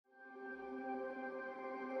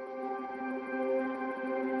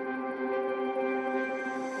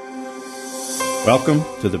Welcome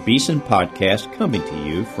to the Beeson Podcast, coming to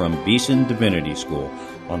you from Beeson Divinity School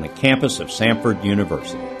on the campus of Samford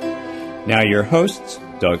University. Now your hosts,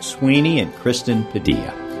 Doug Sweeney and Kristen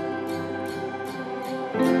Padilla.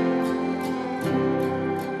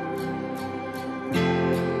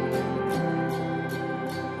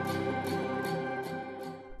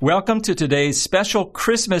 Welcome to today's special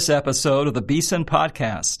Christmas episode of the Beeson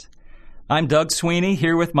Podcast. I'm Doug Sweeney,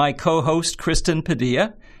 here with my co-host Kristen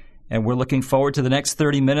Padilla, and we're looking forward to the next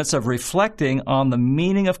 30 minutes of reflecting on the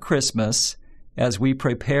meaning of Christmas as we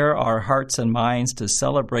prepare our hearts and minds to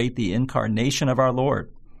celebrate the incarnation of our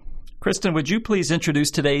Lord. Kristen, would you please introduce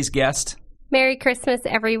today's guest? Merry Christmas,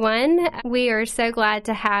 everyone. We are so glad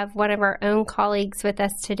to have one of our own colleagues with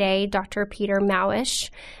us today, Dr. Piotr Małysz.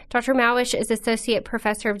 Dr. Małysz is Associate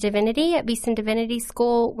Professor of Divinity at Beeson Divinity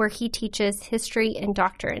School, where he teaches history and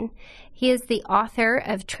doctrine. He is the author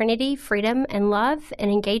of Trinity, Freedom, and Love, an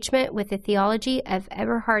engagement with the theology of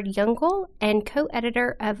Eberhard Jungel, and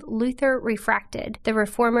co-editor of Luther Refracted, the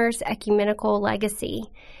Reformer's Ecumenical Legacy.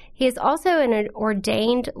 He is also an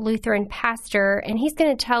ordained Lutheran pastor, and he's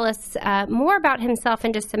going to tell us more about himself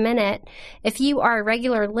in just a minute. If you are a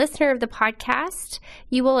regular listener of the podcast,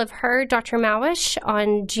 you will have heard Dr. Małysz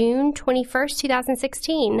on June 21st,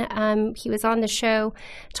 2016. He was on the show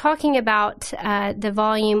talking about the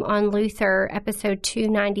volume on Luther, episode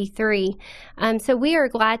 293. So we are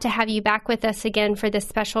glad to have you back with us again for this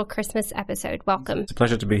special Christmas episode. Welcome. It's a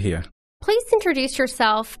pleasure to be here. Please introduce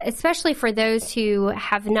yourself, especially for those who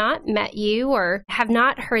have not met you or have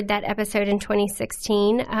not heard that episode in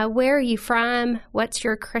 2016. Where are you from? What's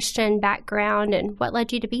your Christian background? And what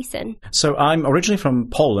led you to Beeson? So I'm originally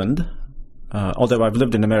from Poland. Although I've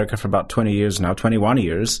lived in America for about 20 years now, 21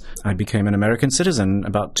 years, I became an American citizen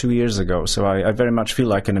about 2 years ago. So I very much feel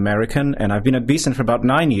like an American, and I've been at Beeson for about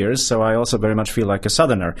 9 years, so I also very much feel like a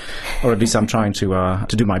Southerner, or at least I'm trying to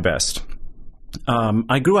do my best.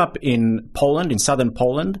 I grew up in Poland, in southern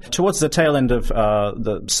Poland, towards the tail end of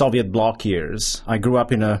the Soviet bloc years. I grew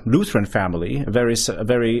up in a Lutheran family, a very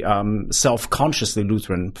self-consciously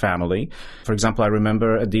Lutheran family. For example, I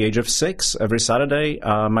remember at the age of 6, every Saturday,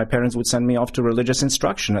 my parents would send me off to religious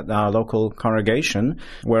instruction at our local congregation,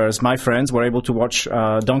 whereas my friends were able to watch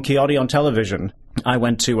Don Quixote on television. I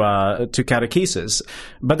went to catechesis.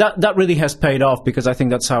 But that really has paid off, because I think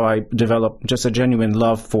that's how I developed just a genuine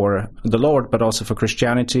love for the Lord, but also for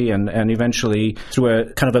Christianity. And eventually, through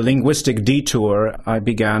a kind of a linguistic detour, I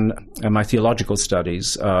began my theological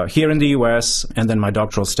studies here in the U.S., and then my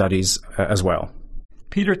doctoral studies as well.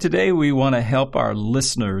 Peter, today we want to help our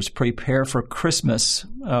listeners prepare for Christmas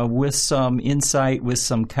with some insight, with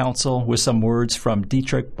some counsel, with some words from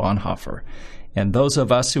Dietrich Bonhoeffer. And those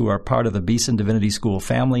of us who are part of the Beeson Divinity School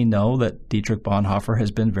family know that Dietrich Bonhoeffer has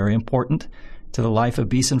been very important to the life of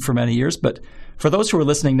Beeson for many years. But for those who are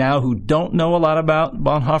listening now who don't know a lot about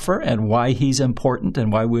Bonhoeffer and why he's important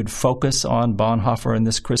and why we'd focus on Bonhoeffer in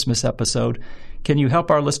this Christmas episode, can you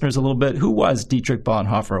help our listeners a little bit? Who was Dietrich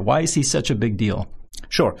Bonhoeffer? Why is he such a big deal?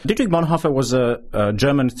 Sure. Dietrich Bonhoeffer was a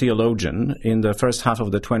German theologian in the first half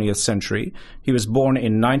of the 20th century. He was born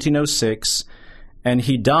in 1906. And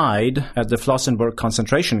he died at the Flossenburg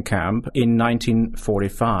concentration camp in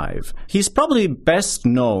 1945. He's probably best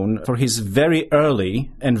known for his very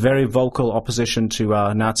early and very vocal opposition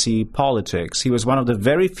to Nazi politics. He was one of the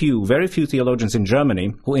very few theologians in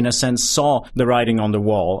Germany who, in a sense, saw the writing on the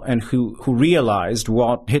wall and who realized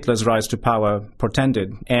what Hitler's rise to power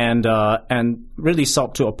portended, and really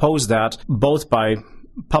sought to oppose that, both by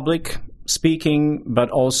public speaking,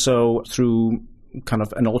 but also through kind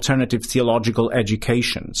of an alternative theological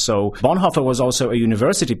education. So Bonhoeffer was also a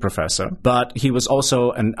university professor, but he was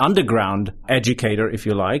also an underground educator, if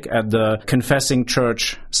you like, at the Confessing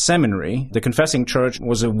Church Seminary. The Confessing Church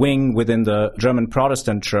was a wing within the German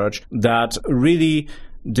Protestant Church that really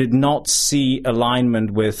did not see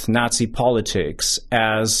alignment with Nazi politics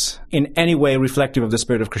as in any way reflective of the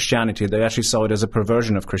spirit of Christianity. They actually saw it as a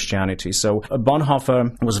perversion of Christianity. So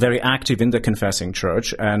Bonhoeffer was very active in the Confessing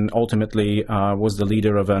Church and ultimately was the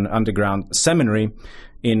leader of an underground seminary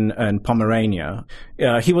in Pomerania.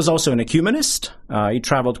 He was also an ecumenist. He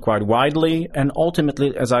traveled quite widely, and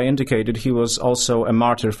ultimately, as I indicated, he was also a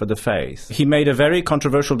martyr for the faith. He made a very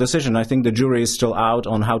controversial decision. I think the jury is still out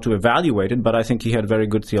on how to evaluate it, but I think he had very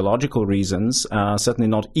good theological reasons, certainly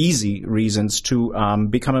not easy reasons, to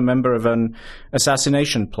become a member of an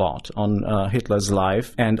assassination plot on Hitler's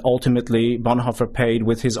life. And ultimately, Bonhoeffer paid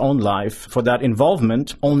with his own life for that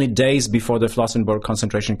involvement only days before the Flossenburg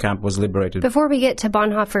concentration camp was liberated. Before we get to Bonhoeffer,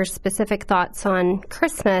 Bonhoeffer's specific thoughts on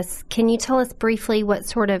Christmas, can you tell us briefly what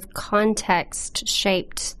sort of context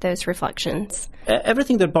shaped those reflections?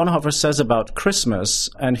 Everything that Bonhoeffer says about Christmas,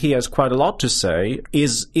 and he has quite a lot to say,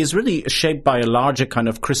 is really shaped by a larger kind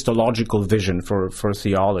of Christological vision for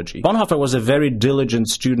theology. Bonhoeffer was a very diligent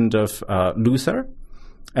student of Luther,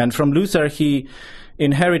 and from Luther he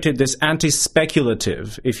inherited this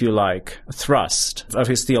anti-speculative, if you like, thrust of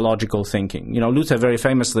his theological thinking. Luther very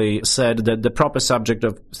famously said that the proper subject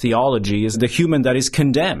of theology is the human that is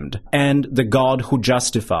condemned and the God who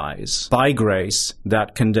justifies by grace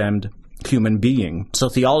that condemned human being. So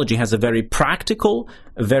theology has a very practical,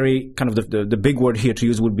 very kind of the big word here to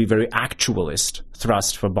use would be very actualist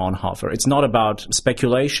thrust for Bonhoeffer. It's not about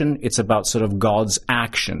speculation, it's about sort of God's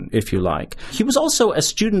action, if you like. He was also a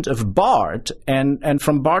student of Barth, and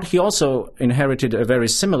from Barth he also inherited a very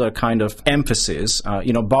similar kind of emphasis.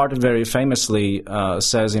 Barth very famously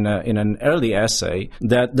says in an early essay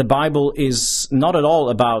that the Bible is not at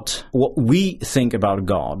all about what we think about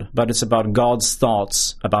God, but it's about God's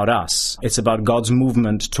thoughts about us. It's about God's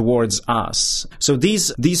movement towards us. So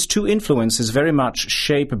these two influences very much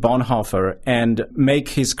shape Bonhoeffer and make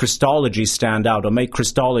his Christology stand out, or make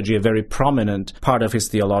Christology a very prominent part of his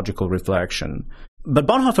theological reflection. But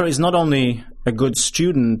Bonhoeffer is not only a good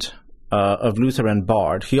student of Luther and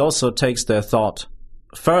Barth, he also takes their thought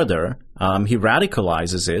further. He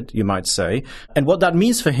radicalizes it, you might say. And what that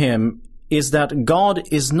means for him is that God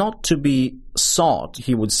is not to be sought,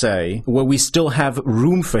 he would say, where we still have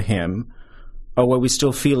room for him or where we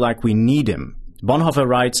still feel like we need him. Bonhoeffer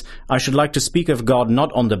writes, "I should like to speak of God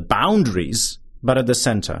not on the boundaries, but at the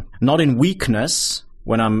center. Not in weakness,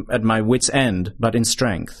 when I'm at my wit's end, but in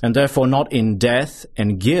strength. And therefore not in death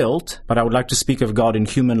and guilt, but I would like to speak of God in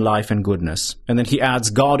human life and goodness." And then he adds,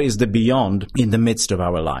 God is the beyond in the midst of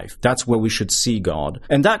our life. That's where we should see God.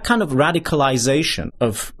 And that kind of radicalization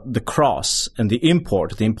of the cross and the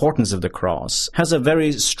importance of the cross, has a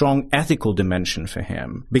very strong ethical dimension for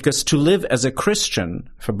him. Because to live as a Christian,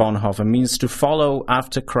 for Bonhoeffer, means to follow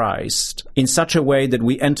after Christ in such a way that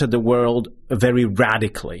we enter the world very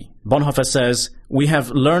radically. Bonhoeffer says, "We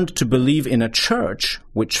have learned to believe in a church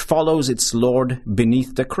which follows its Lord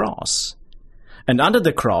beneath the cross. And under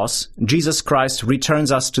the cross, Jesus Christ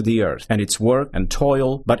returns us to the earth and its work and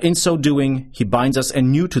toil, but in so doing, he binds us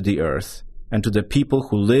anew to the earth and to the people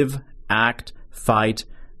who live, act, fight,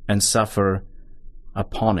 and suffer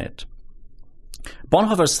upon it."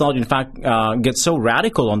 Bonhoeffer's thought, in fact, gets so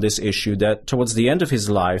radical on this issue that towards the end of his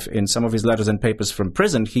life, in some of his letters and papers from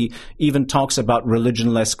prison, he even talks about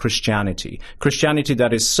religionless Christianity. Christianity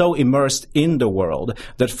that is so immersed in the world,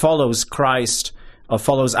 that follows Christ, or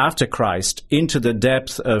follows after Christ, into the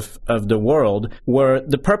depth of the world, where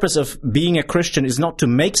the purpose of being a Christian is not to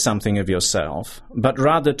make something of yourself, but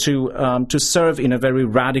rather to serve in a very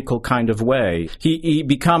radical kind of way. He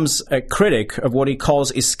becomes a critic of what he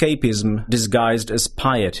calls escapism disguised as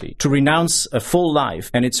piety. To renounce a full life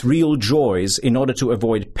and its real joys in order to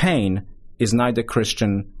avoid pain is neither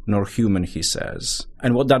Christian nor human, he says.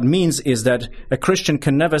 And what that means is that a Christian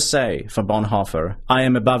can never say, for Bonhoeffer, "I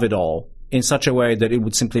am above it all," in such a way that it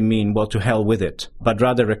would simply mean, well, to hell with it. But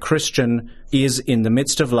rather a Christian is in the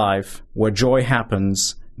midst of life where joy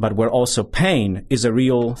happens, but where also pain is a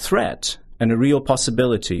real threat and a real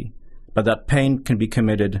possibility, but that pain can be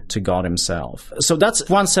committed to God himself. So that's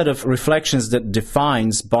one set of reflections that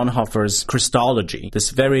defines Bonhoeffer's Christology,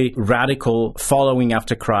 this very radical following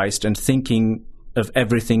after Christ and thinking of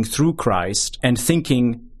everything through Christ and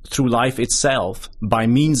thinking through life itself by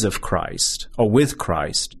means of Christ, or with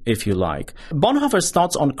Christ, if you like. Bonhoeffer's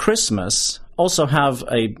thoughts on Christmas also have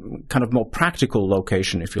a kind of more practical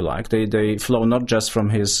location, if you like. They flow not just from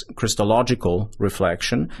his Christological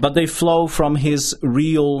reflection, but they flow from his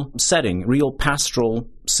real setting, real pastoral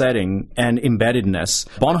setting and embeddedness.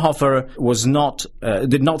 Bonhoeffer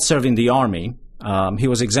did not serve in the army. He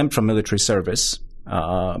was exempt from military service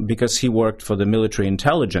because he worked for the military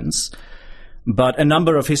intelligence. But a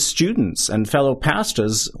number of his students and fellow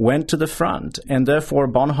pastors went to the front, and therefore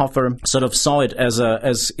Bonhoeffer sort of saw it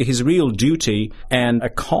as his real duty and a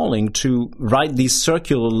calling to write these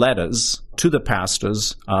circular letters to the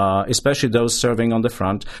pastors, especially those serving on the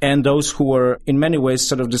front, and those who were in many ways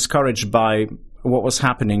sort of discouraged by what was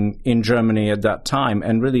happening in Germany at that time,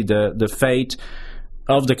 and really the fate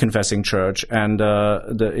of the confessing church and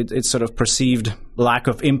its sort of perceived lack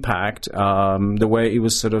of impact, the way it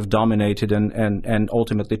was sort of dominated and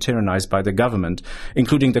ultimately tyrannized by the government,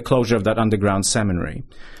 including the closure of that underground seminary.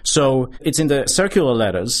 So it's in the circular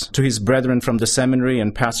letters to his brethren from the seminary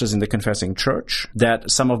and pastors in the confessing church that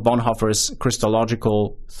some of Bonhoeffer's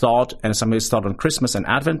Christological thought and some of his thought on Christmas and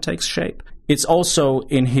Advent takes shape. It's also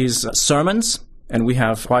in his sermons, and we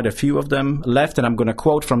have quite a few of them left, and I'm going to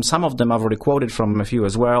quote from some of them. I've already quoted from a few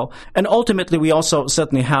as well. And ultimately, we also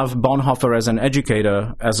certainly have Bonhoeffer as an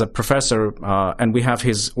educator, as a professor, and we have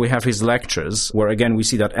his lectures, where again we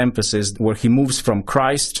see that emphasis, where he moves from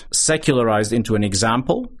Christ, secularized, into an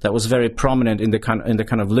example that was very prominent in the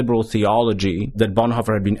kind of liberal theology that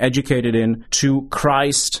Bonhoeffer had been educated in, to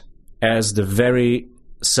Christ as the very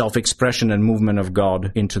self-expression and movement of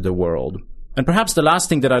God into the world. And perhaps the last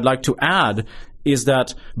thing that I'd like to add is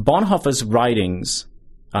that Bonhoeffer's writings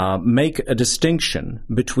make a distinction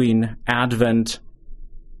between Advent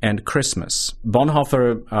and Christmas.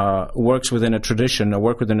 Bonhoeffer worked within a tradition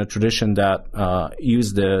that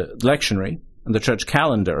used the lectionary and the church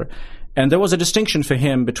calendar. And there was a distinction for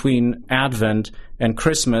him between Advent and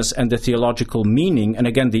Christmas and the theological meaning, and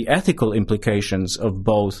again the ethical implications of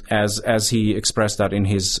both, as he expressed that in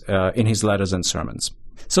his letters and sermons.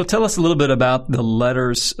 So tell us a little bit about the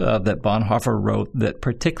letters that Bonhoeffer wrote that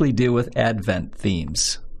particularly deal with Advent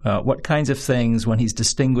themes. What kinds of things, when he's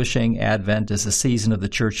distinguishing Advent as the season of the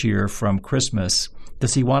church year from Christmas,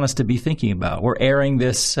 does he want us to be thinking about? We're airing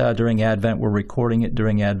this during Advent. We're recording it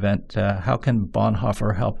during Advent. How can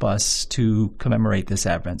Bonhoeffer help us to commemorate this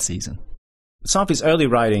Advent season? Some of his early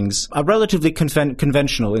writings are relatively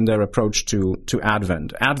conventional in their approach to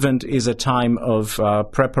Advent. Advent is a time of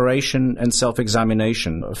preparation and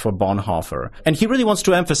self-examination for Bonhoeffer. And he really wants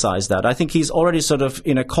to emphasize that. I think he's already sort of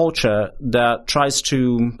in a culture that tries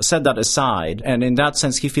to set that aside. And in that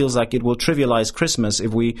sense, he feels like it will trivialize Christmas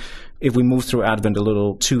if we move through Advent a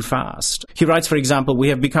little too fast. He writes, for example, we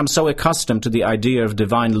have become so accustomed to the idea of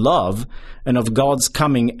divine love and of God's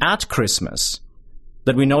coming at Christmas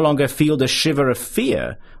that we no longer feel the shiver of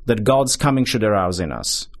fear that God's coming should arouse in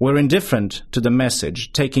us. We're indifferent to the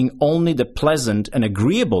message, taking only the pleasant and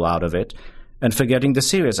agreeable out of it, and forgetting the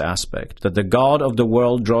serious aspect, that the God of the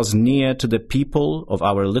world draws near to the people of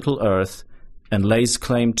our little earth and lays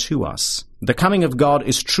claim to us. The coming of God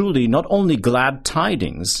is truly not only glad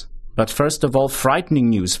tidings, but first of all frightening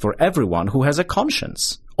news for everyone who has a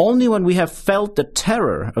conscience. Only when we have felt the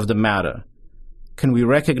terror of the matter can we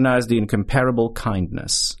recognize the incomparable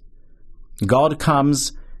kindness. God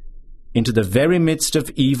comes into the very midst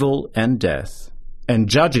of evil and death and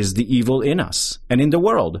judges the evil in us and in the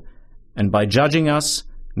world. And by judging us,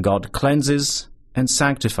 God cleanses and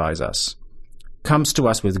sanctifies us, comes to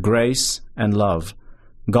us with grace and love.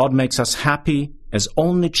 God makes us happy as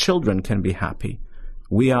only children can be happy.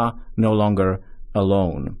 We are no longer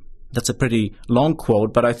alone. That's a pretty long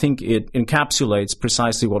quote, but I think it encapsulates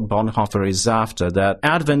precisely what Bonhoeffer is after, that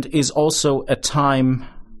Advent is also a time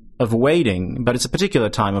of waiting, but it's a particular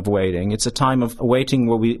time of waiting. It's a time of waiting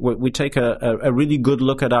where we take a really good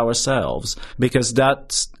look at ourselves, because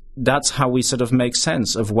that's how we sort of make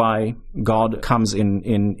sense of why God comes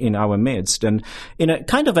in our midst. And in a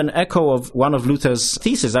kind of an echo of one of Luther's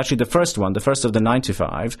theses, actually the first of the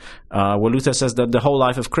 95, where Luther says that the whole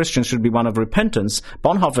life of Christians should be one of repentance,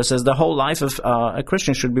 Bonhoeffer says the whole life of a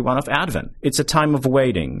Christian should be one of Advent. It's a time of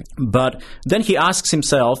waiting. But then he asks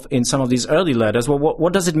himself in some of these early letters, well,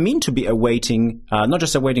 what does it mean to be a waiting, not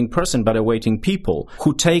just a waiting person, but a waiting people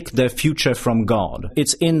who take their future from God?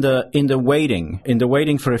 It's in the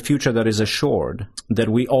waiting for a future that is assured, that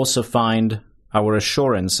we also find our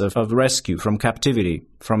assurance of rescue from captivity,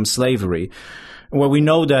 from slavery, where we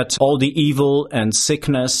know that all the evil and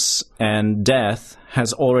sickness and death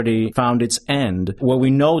has already found its end, where we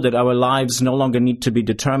know that our lives no longer need to be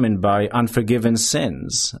determined by unforgiven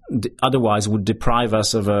sins, otherwise would deprive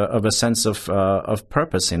us of a sense of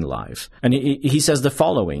purpose in life. And he says the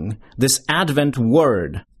following: this Advent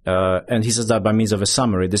word, and he says that by means of a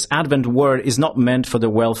summary, this Advent word is not meant for the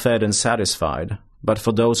well-fed and satisfied, but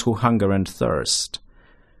for those who hunger and thirst.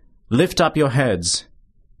 Lift up your heads,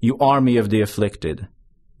 you army of the afflicted,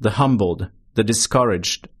 the humbled, the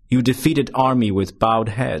discouraged, you defeated army with bowed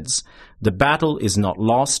heads. The battle is not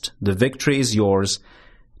lost, the victory is yours.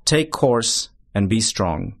 Take course and be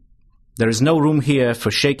strong. There is no room here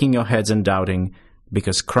for shaking your heads and doubting,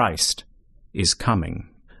 because Christ is coming.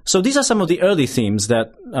 So these are some of the early themes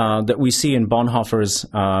that we see in Bonhoeffer's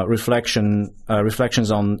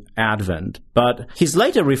reflections on Advent. But his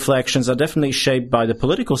later reflections are definitely shaped by the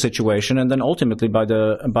political situation, and then ultimately by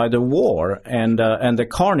the war and the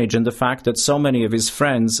carnage and the fact that so many of his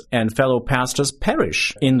friends and fellow pastors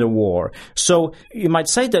perish in the war. So you might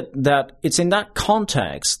say that it's in that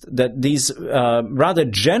context that these rather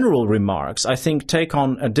general remarks, I think, take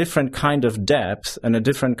on a different kind of depth and a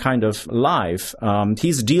different kind of life.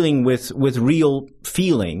 He's dealing with real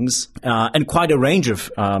feelings and quite a range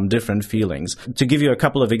of different feelings. To give you a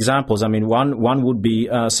couple of examples, I mean, one would be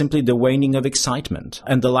simply the waning of excitement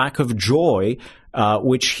and the lack of joy,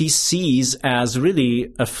 which he sees as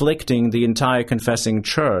really afflicting the entire confessing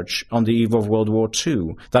church on the eve of World War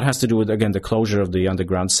II. That has to do with, again, the closure of the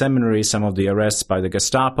underground seminary, some of the arrests by the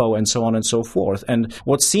Gestapo, and so on and so forth. And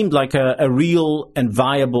what seemed like a real and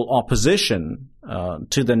viable opposition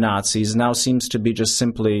to the Nazis now seems to be just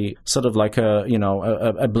simply sort of like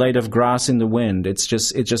a blade of grass in the wind. It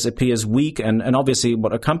just appears weak, and obviously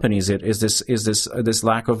what accompanies it is this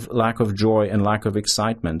lack of joy and lack of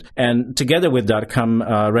excitement. And together with that come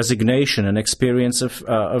resignation and experience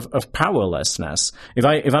of powerlessness. If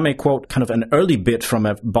I may quote kind of an early bit from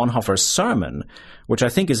a Bonhoeffer sermon, which I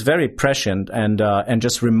think is very prescient and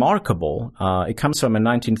just remarkable. It comes from a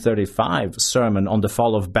 1935 sermon on the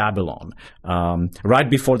fall of Babylon, right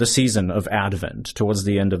before the season of Advent, towards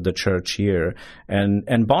the end of the church year. And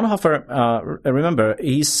Bonhoeffer, remember,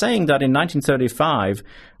 he's saying that in 1935,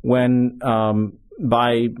 when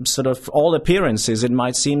by sort of all appearances, it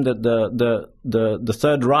might seem that the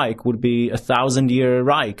Third Reich would be a 1,000-year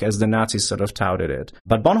Reich, as the Nazis sort of touted it.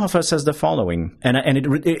 But Bonhoeffer says the following, and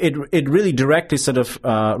it really directly sort of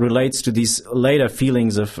relates to these later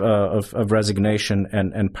feelings of resignation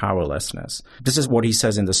and powerlessness. This is what he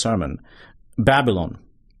says in the sermon: Babylon,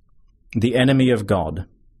 the enemy of God,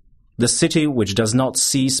 the city which does not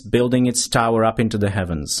cease building its tower up into the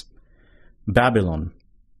heavens. Babylon,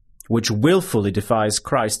 which willfully defies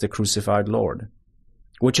Christ the crucified Lord,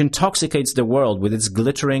 which intoxicates the world with its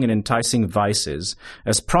glittering and enticing vices,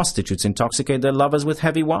 as prostitutes intoxicate their lovers with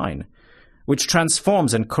heavy wine, which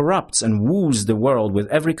transforms and corrupts and woos the world with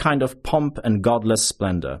every kind of pomp and godless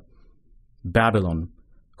splendor. Babylon,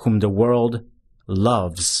 whom the world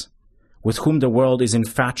loves, with whom the world is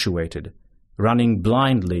infatuated, running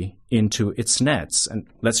blindly into its nets. And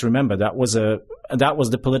let's remember, that was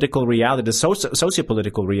the political reality, the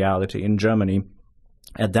socio-political reality in Germany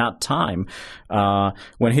at that time,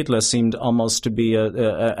 when Hitler seemed almost to be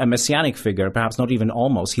a messianic figure, perhaps not even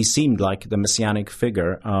almost. He seemed like the messianic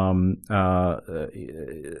figure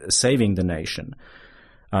saving the nation.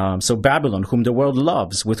 So Babylon, whom the world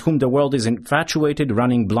loves, with whom the world is infatuated,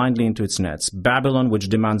 running blindly into its nets. Babylon, which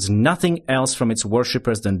demands nothing else from its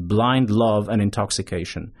worshippers than blind love and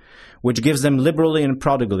intoxication, which gives them liberally and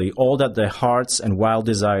prodigally all that their hearts and wild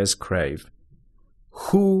desires crave.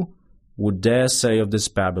 Who would dare say of this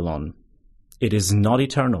Babylon, it is not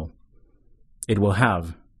eternal? It will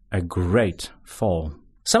have a great fall.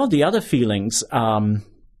 Some of the other feelings that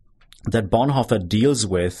Bonhoeffer deals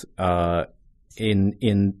with in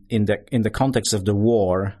the context of the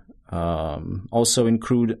war also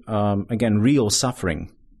include again real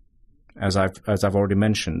suffering, as I've already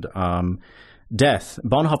mentioned. Death.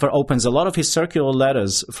 Bonhoeffer opens a lot of his circular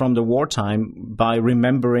letters from the wartime by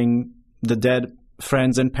remembering the dead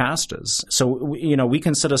friends and pastors. So we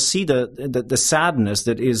can sort of see the sadness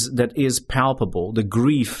that is palpable, the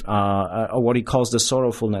grief, or what he calls the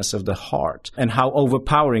sorrowfulness of the heart, and how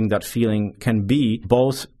overpowering that feeling can be,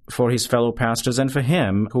 both for his fellow pastors and for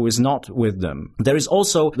him who is not with them. There is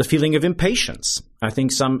also the feeling of impatience. I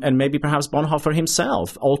think some, and maybe perhaps Bonhoeffer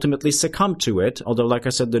himself, ultimately succumbed to it, although, like I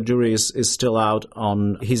said, the jury is still out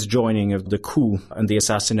on his joining of the coup and the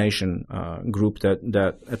assassination group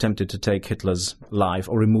that attempted to take Hitler's life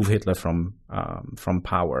or remove Hitler from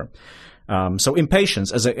power. So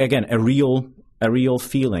impatience as, again, a real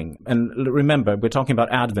feeling. And remember, we're talking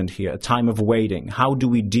about Advent here, a time of waiting. How do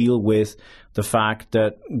we deal with the fact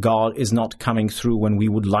that God is not coming through when we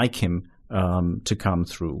would like him to come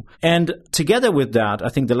through? And together with that, I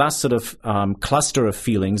think the last sort of cluster of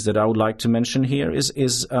feelings that I would like to mention here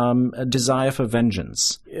is a desire for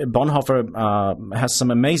vengeance. Bonhoeffer has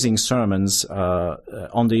some amazing sermons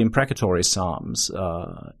on the imprecatory Psalms,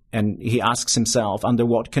 and he asks himself, under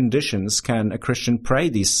what conditions can a Christian pray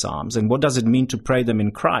these Psalms, and what does it mean to pray them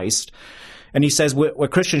in Christ? And he says, well,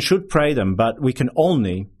 Christians should pray them, but we can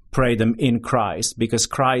only pray them in Christ, because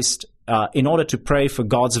Christ in order to pray for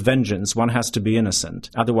God's vengeance, one has to be innocent.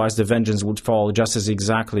 Otherwise, the vengeance would fall just as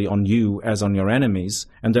exactly on you as on your enemies.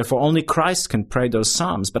 And therefore, only Christ can pray those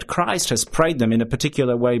psalms. But Christ has prayed them in a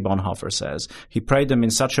particular way, Bonhoeffer says. He prayed them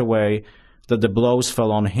in such a way that the blows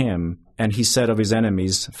fell on him. And he said of his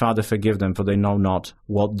enemies, Father, forgive them, for they know not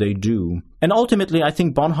what they do. And ultimately, I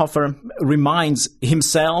think Bonhoeffer reminds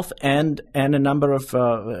himself and a number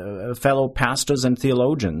of fellow pastors and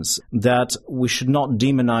theologians that we should not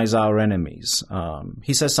demonize our enemies.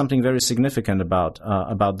 He says something very significant about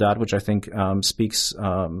that, which I think speaks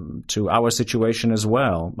to our situation as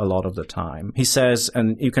well a lot of the time. He says,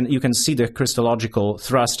 and you can see the Christological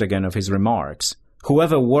thrust again of his remarks,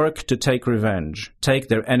 whoever work to take revenge, take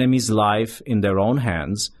their enemy's life in their own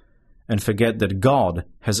hands and forget that God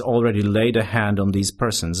has already laid a hand on these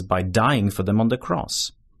persons by dying for them on the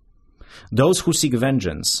cross. Those who seek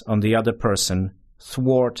vengeance on the other person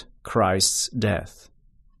thwart Christ's death.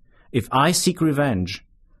 If I seek revenge,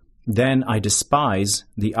 then I despise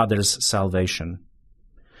the other's salvation.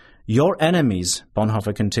 Your enemies,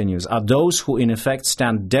 Bonhoeffer continues, are those who in effect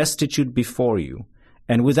stand destitute before you,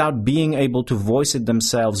 and without being able to voice it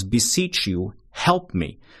themselves, beseech you, help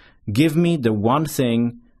me. Give me the one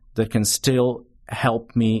thing that can still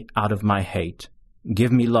help me out of my hate.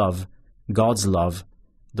 Give me love, God's love,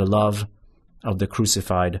 the love of the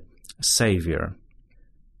crucified Savior.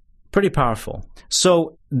 Pretty powerful.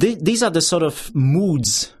 So these are the sort of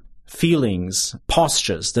moods, feelings,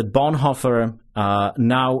 postures that Bonhoeffer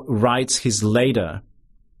now writes his later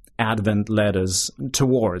Advent letters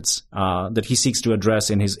towards, that he seeks to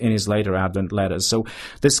address in his later Advent letters. So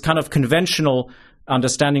this kind of conventional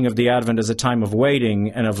understanding of the Advent as a time of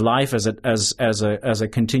waiting and of life as a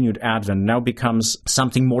continued Advent now becomes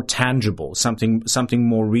something more tangible, something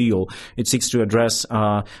more real. It seeks to address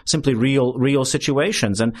simply real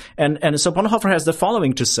situations. And so Bonhoeffer has the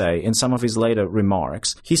following to say in some of his later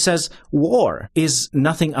remarks. He says, war is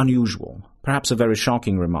nothing unusual, perhaps a very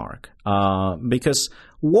shocking remark, because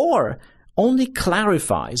war only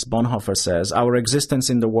clarifies, Bonhoeffer says, our existence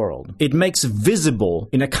in the world. It makes visible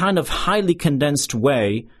in a kind of highly condensed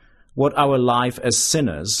way what our life as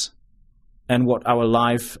sinners and what our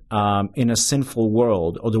life in a sinful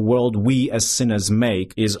world, or the world we as sinners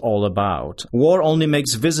make, is all about. War only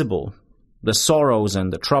makes visible the sorrows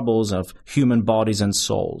and the troubles of human bodies and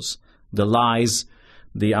souls, the lies,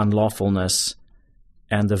 the unlawfulness,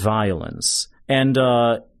 and the violence. And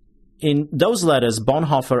in those letters,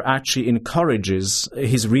 Bonhoeffer actually encourages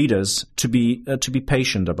his readers to be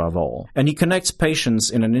patient above all. And he connects patience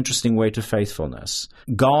in an interesting way to faithfulness.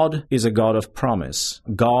 God is a God of promise.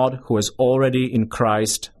 God who has already in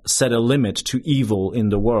Christ set a limit to evil in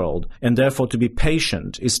the world. And therefore to be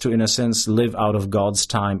patient is to, in a sense, live out of God's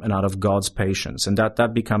time and out of God's patience. And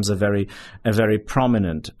that becomes a very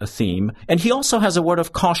prominent theme. And he also has a word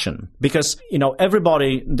of caution, because,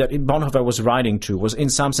 everybody that Bonhoeffer was writing to was in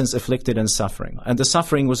some sense afflicted and suffering. And the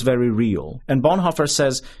suffering was very real. And Bonhoeffer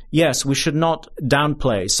says, yes, we should not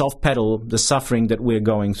downplay, soft-pedal the suffering that we're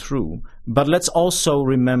going through. But let's also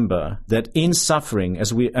remember that in suffering,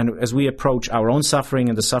 as we approach our own suffering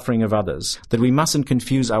and the suffering of others, that we mustn't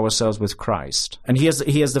confuse ourselves with Christ. And he has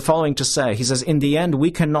the following to say. He says, in the end,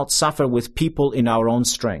 we cannot suffer with people in our own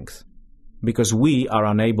strength, because we are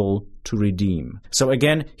unable to redeem. So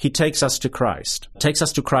again, he takes us to Christ. Takes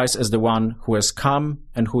us to Christ as the one who has come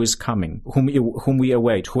and who is coming, whom we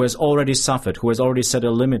await, who has already suffered, who has already set a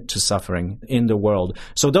limit to suffering in the world.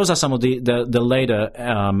 So those are some of the later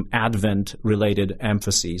Advent-related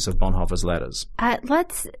emphases of Bonhoeffer's letters.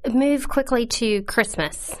 Let's move quickly to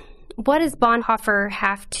Christmas. What does Bonhoeffer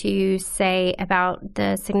have to say about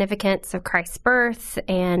the significance of Christ's birth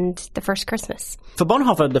and the first Christmas? For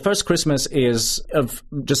Bonhoeffer, the first Christmas is of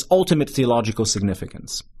just ultimate theological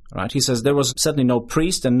significance. Right? He says there was certainly no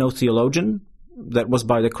priest and no theologian that was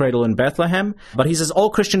by the cradle in Bethlehem, but he says all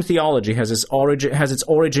Christian theology has its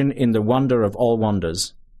origin in the wonder of all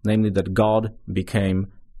wonders, namely that God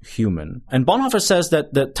became human. And Bonhoeffer says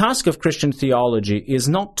that the task of Christian theology is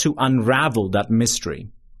not to unravel that mystery,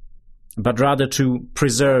 but rather to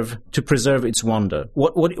preserve its wonder.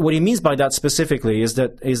 What he means by that specifically is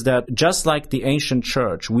that just like the ancient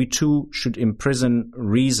church, we too should imprison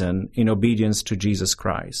reason in obedience to Jesus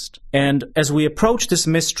Christ. And as we approach this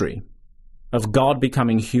mystery of God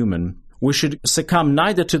becoming human, we should succumb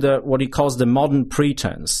neither to what he calls the modern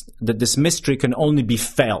pretense that this mystery can only be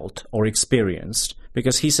felt or experienced,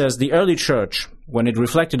 because he says the early church, when it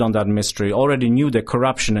reflected on that mystery, already knew the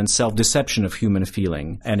corruption and self-deception of human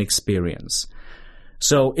feeling and experience.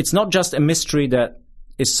 So it's not just a mystery that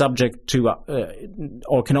is subject to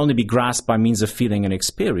or can only be grasped by means of feeling and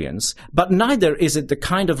experience, but neither is it the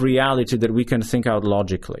kind of reality that we can think out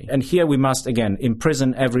logically. And here we must, again,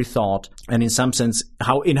 imprison every thought and in some sense,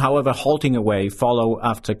 however halting a way, follow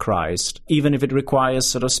after Christ, even if it requires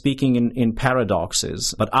sort of speaking in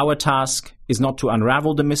paradoxes. But our task is not to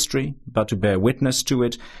unravel the mystery, but to bear witness to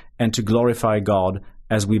it and to glorify God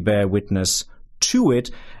as we bear witness to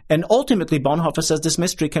it. And ultimately, Bonhoeffer says this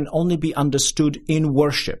mystery can only be understood in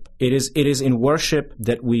worship. It is in worship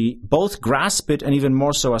that we both grasp it and even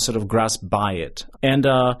more so are sort of grasped by it. And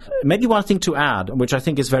maybe one thing to add, which I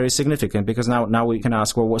think is very significant, because now we can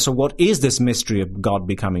ask, well, so what is this mystery of God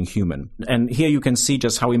becoming human? And here you can see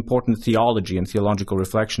just how important theology and theological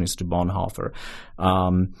reflection is to Bonhoeffer.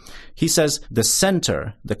 He says the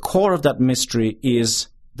center, the core of that mystery is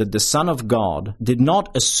that the Son of God did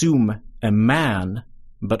not assume a man,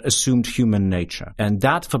 but assumed human nature. And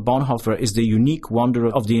that, for Bonhoeffer, is the unique wonder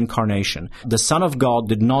of the Incarnation. The Son of God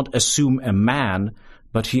did not assume a man,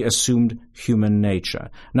 but he assumed human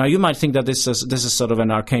nature. Now, you might think that this is sort of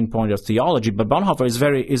an arcane point of theology, but Bonhoeffer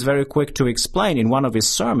is very quick to explain in one of his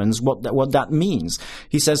sermons what that means.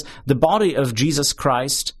 He says, the body of Jesus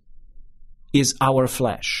Christ is our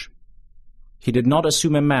flesh. He did not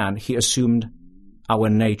assume a man, he assumed our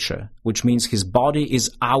nature, which means his body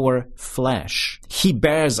is our flesh. He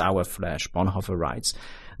bears our flesh, Bonhoeffer writes.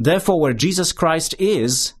 Therefore, where Jesus Christ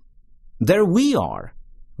is, there we are,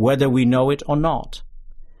 whether we know it or not.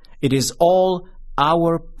 It is all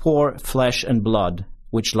our poor flesh and blood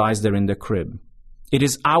which lies there in the crib. It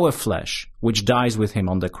is our flesh which dies with him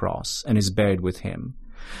on the cross and is buried with him.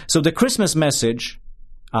 So the Christmas message,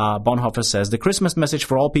 Bonhoeffer says, the Christmas message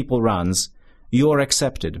for all people runs, you are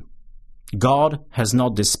accepted. God has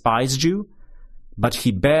not despised you, but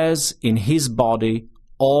he bears in his body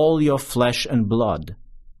all your flesh and blood.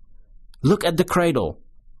 Look at the cradle,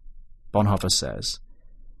 Bonhoeffer says.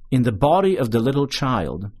 In the body of the little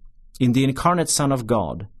child, in the incarnate Son of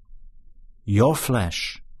God, your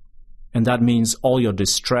flesh, and that means all your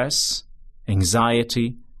distress,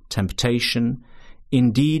 anxiety, temptation,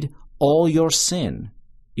 indeed all your sin,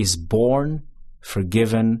 is borne,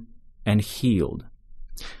 forgiven, and healed.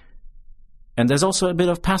 And there's also a bit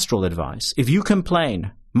of pastoral advice. If you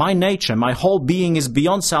complain, my nature, my whole being is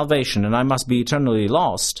beyond salvation and I must be eternally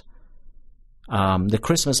lost, the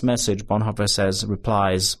Christmas message, Bonhoeffer says,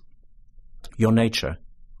 replies, your nature,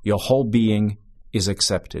 your whole being is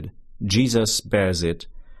accepted. Jesus bears it.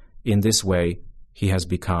 In this way, he has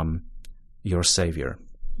become your Savior.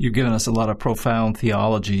 You've given us a lot of profound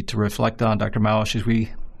theology to reflect on, Dr. Małysz, as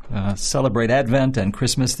we celebrate Advent and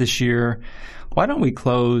Christmas this year. Why don't we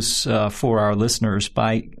close for our listeners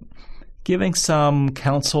by giving some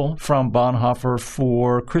counsel from Bonhoeffer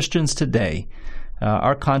for Christians today?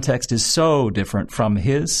 Our context is so different from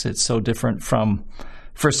his. It's so different from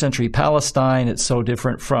first century Palestine. It's so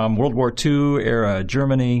different from World War II era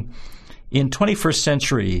Germany. In 21st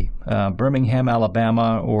century Birmingham,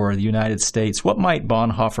 Alabama, or the United States, what might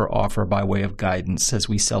Bonhoeffer offer by way of guidance as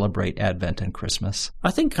we celebrate Advent and Christmas?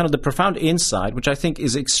 I think kind of the profound insight, which I think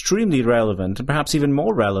is extremely relevant, and perhaps even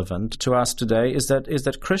more relevant to us today, is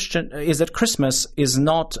that Christmas is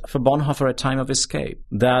not for Bonhoeffer a time of escape.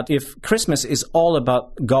 That if Christmas is all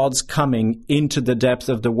about God's coming into the depth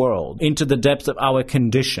of the world, into the depth of our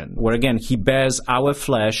condition, where again he bears our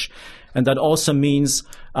flesh, and that also means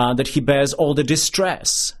that he bears all the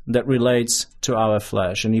distress that relates to our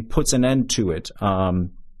flesh, and he puts an end to it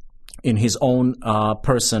in his own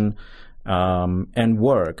person and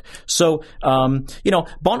work. So,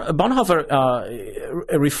 Bonhoeffer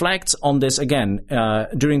reflects on this again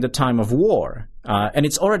during the time of war. And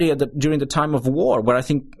it's already during the time of war where I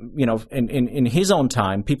think, in his own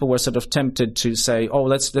time, people were sort of tempted to say, oh,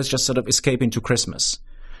 let's just sort of escape into Christmas.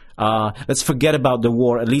 Let's forget about the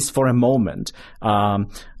war, at least for a moment. But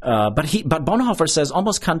Bonhoeffer says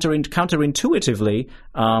almost counterintuitively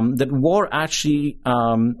that war actually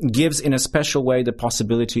gives in a special way the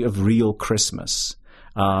possibility of real Christmas.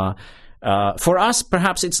 For us,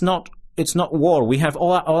 perhaps it's not war. We have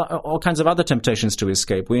all kinds of other temptations to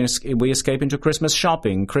escape. We escape into Christmas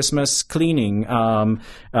shopping, Christmas cleaning,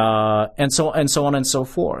 and so on and so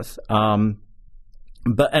forth.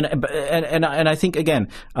 But I think again,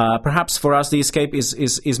 perhaps for us the escape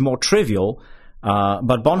is more trivial,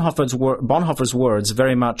 but Bonhoeffer's words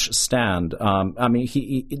very much stand.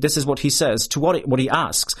 This is what he says. What he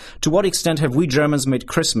asks: to what extent have we Germans made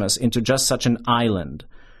Christmas into just such an island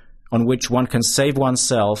on which one can save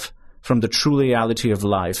oneself from the true reality of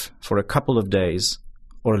life for a couple of days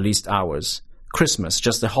or at least hours? Christmas,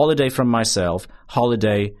 just a holiday from myself,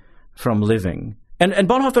 holiday from living. And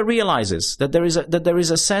Bonhoeffer realizes that there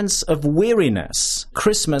is a sense of weariness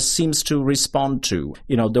Christmas seems to respond to.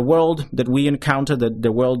 The world that we encounter,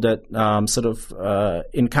 the world that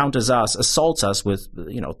encounters us, assaults us with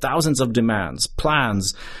thousands of demands,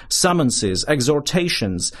 plans, summonses,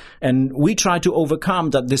 exhortations, and we try to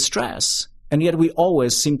overcome that distress. And yet we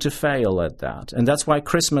always seem to fail at that. And that's why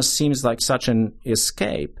Christmas seems like such an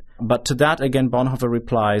escape. But to that, again, Bonhoeffer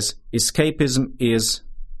replies, escapism is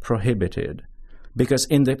prohibited. Because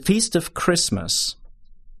in the feast of Christmas,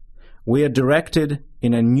 we are directed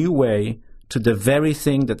in a new way to the very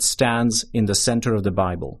thing that stands in the center of the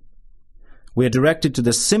Bible. We are directed to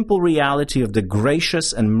the simple reality of the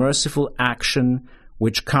gracious and merciful action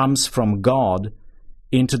which comes from God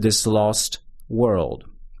into this lost world.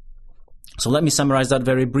 So let me summarize that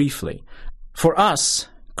very briefly. For us,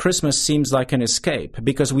 Christmas seems like an escape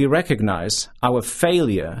because we recognize our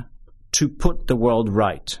failure to put the world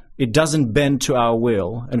right. It doesn't bend to our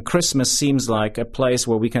will, and Christmas seems like a place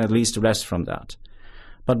where we can at least rest from that.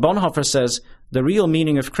 But Bonhoeffer says the real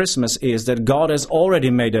meaning of Christmas is that God has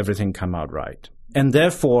already made everything come out right. And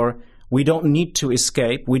therefore, we don't need to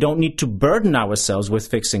escape. We don't need to burden ourselves with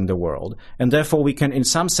fixing the world. And therefore, we can, in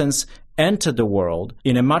some sense, enter the world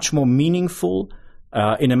in a much more meaningful,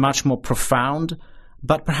 in a much more profound,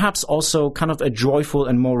 but perhaps also kind of a joyful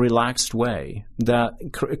and more relaxed way. That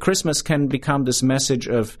Christmas can become this message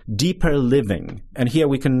of deeper living. And here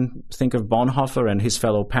we can think of Bonhoeffer and his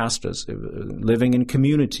fellow pastors, living in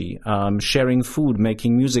community, sharing food,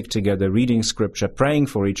 making music together, reading scripture, praying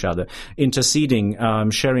for each other, interceding,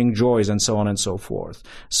 sharing joys, and so on and so forth.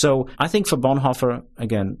 So I think for Bonhoeffer,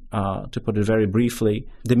 again, to put it very briefly,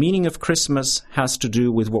 the meaning of Christmas has to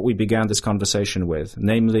do with what we began this conversation with,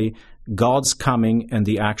 namely God's coming and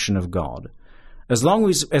the action of God. As long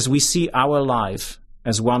as we see our life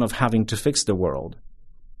as one of having to fix the world,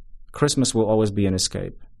 Christmas will always be an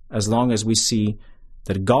escape. As long as we see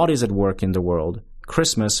that God is at work in the world,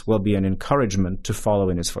 Christmas will be an encouragement to follow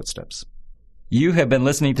in his footsteps. You have been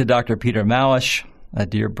listening to Dr. Piotr Małysz, a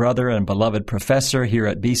dear brother and beloved professor here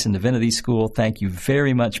at Beeson Divinity School. Thank you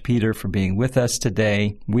very much, Peter, for being with us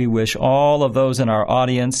today. We wish all of those in our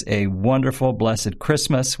audience a wonderful, blessed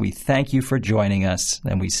Christmas. We thank you for joining us,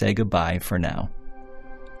 and we say goodbye for now.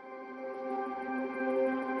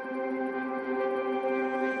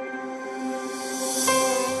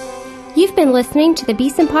 You've been listening to the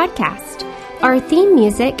Beeson Podcast. Our theme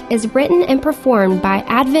music is written and performed by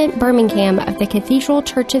Advent Birmingham of the Cathedral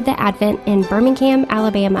Church of the Advent in Birmingham,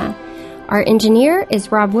 Alabama. Our engineer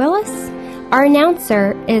is Rob Willis. Our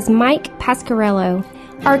announcer is Mike Pasquarello.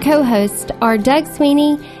 Our co-hosts are Doug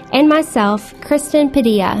Sweeney and myself, Kristen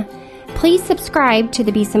Padilla. Please subscribe to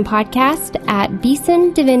the Beeson Podcast at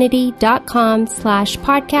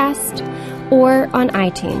beesondivinity.com/podcast or on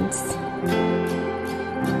iTunes.